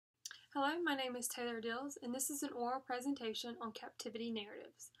Hello, my name is Taylor Dills, and this is an oral presentation on captivity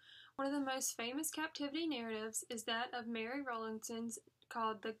narratives. One of the most famous captivity narratives is that of Mary Rowlangson's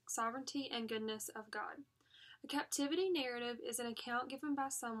called The Sovereignty and Goodness of God. A captivity narrative is an account given by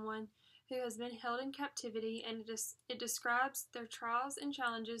someone who has been held in captivity, and it describes their trials and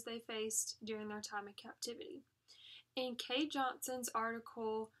challenges they faced during their time in captivity. In Kay Johnson's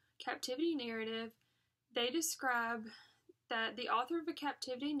article, Captivity Narrative, they describe that the author of a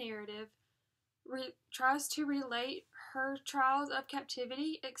captivity narrative tries to relate her trials of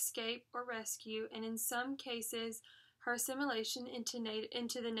captivity, escape, or rescue, and in some cases, her assimilation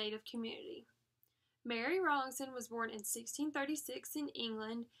into the native community. Mary Rowlandson was born in 1636 in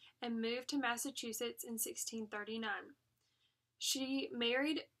England and moved to Massachusetts in 1639. She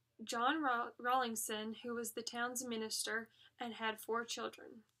married John Rowlandson, who was the town's minister, and had 4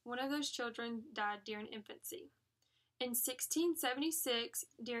 children. One of those children died during infancy. In 1676,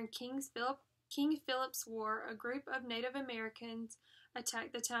 during King Philip's War, a group of Native Americans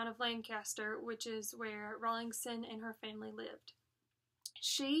attacked the town of Lancaster, which is where Rowlandson and her family lived.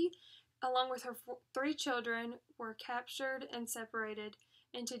 She, along with her 3 children, were captured and separated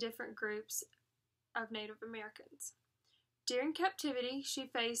into different groups of Native Americans. During captivity, she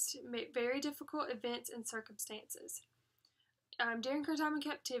faced very difficult events and circumstances. During her time in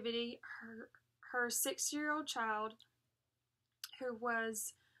captivity, her 6-year-old child, who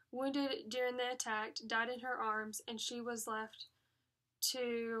was wounded during the attack, died in her arms, and she was left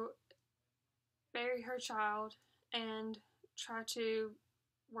to bury her child and try to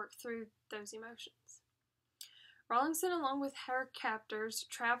work through those emotions. Rowlandson, along with her captors,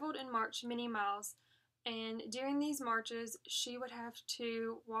 traveled and marched many miles, and during these marches, she would have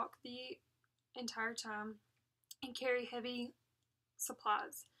to walk the entire time and carry heavy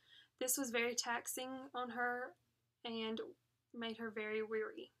supplies. This was very taxing on her and made her very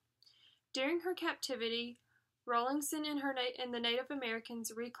weary. During her captivity, Rowlandson and the Native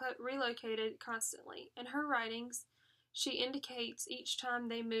Americans relocated constantly. In her writings, she indicates each time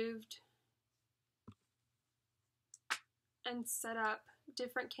they moved and set up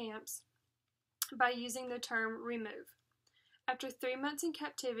different camps by using the term remove. After 3 months in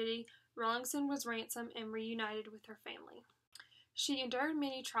captivity, Rowlandson was ransomed and reunited with her family. She endured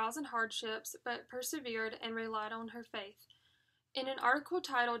many trials and hardships, but persevered and relied on her faith. In an article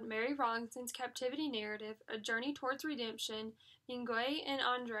titled Mary Rowlangson's Captivity Narrative, A Journey Towards Redemption, Nguye and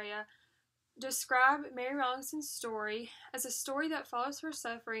Andrea describe Mary Rowlangson's story as a story that follows her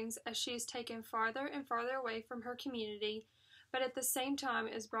sufferings as she is taken farther and farther away from her community, but at the same time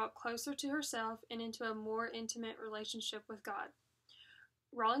is brought closer to herself and into a more intimate relationship with God.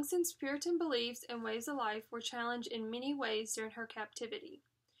 Rowlangson's Puritan beliefs and ways of life were challenged in many ways during her captivity.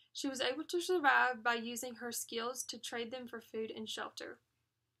 She was able to survive by using her skills to trade them for food and shelter.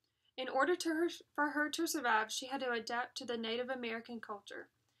 In order for her to survive, she had to adapt to the Native American culture.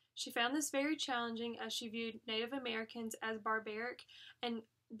 She found this very challenging as she viewed Native Americans as barbaric, and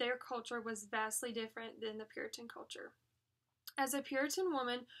their culture was vastly different than the Puritan culture. As a Puritan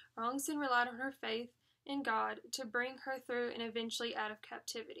woman, Rowlandson relied on her faith in God to bring her through and eventually out of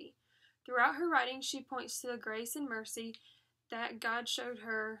captivity. Throughout her writing, she points to the grace and mercy that God showed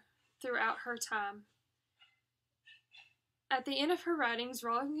her throughout her time. At the end of her writings,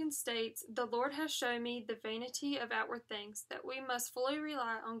 Rowlandson states, "The Lord has shown me the vanity of outward things, that we must fully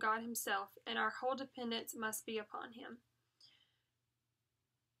rely on God Himself, and our whole dependence must be upon Him."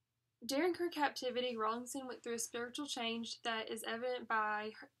 During her captivity, Rowlandson went through a spiritual change that is evident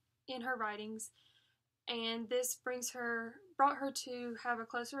in her writings, and this brought her to have a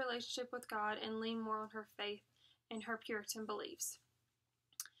closer relationship with God and lean more on her faith and her Puritan beliefs.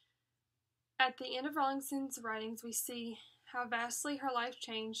 At the end of Rowlangson's writings, we see how vastly her life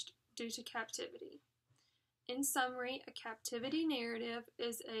changed due to captivity. In summary, a captivity narrative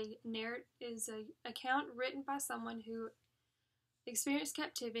is an account written by someone who experienced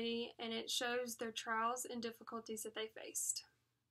captivity, and it shows their trials and difficulties that they faced.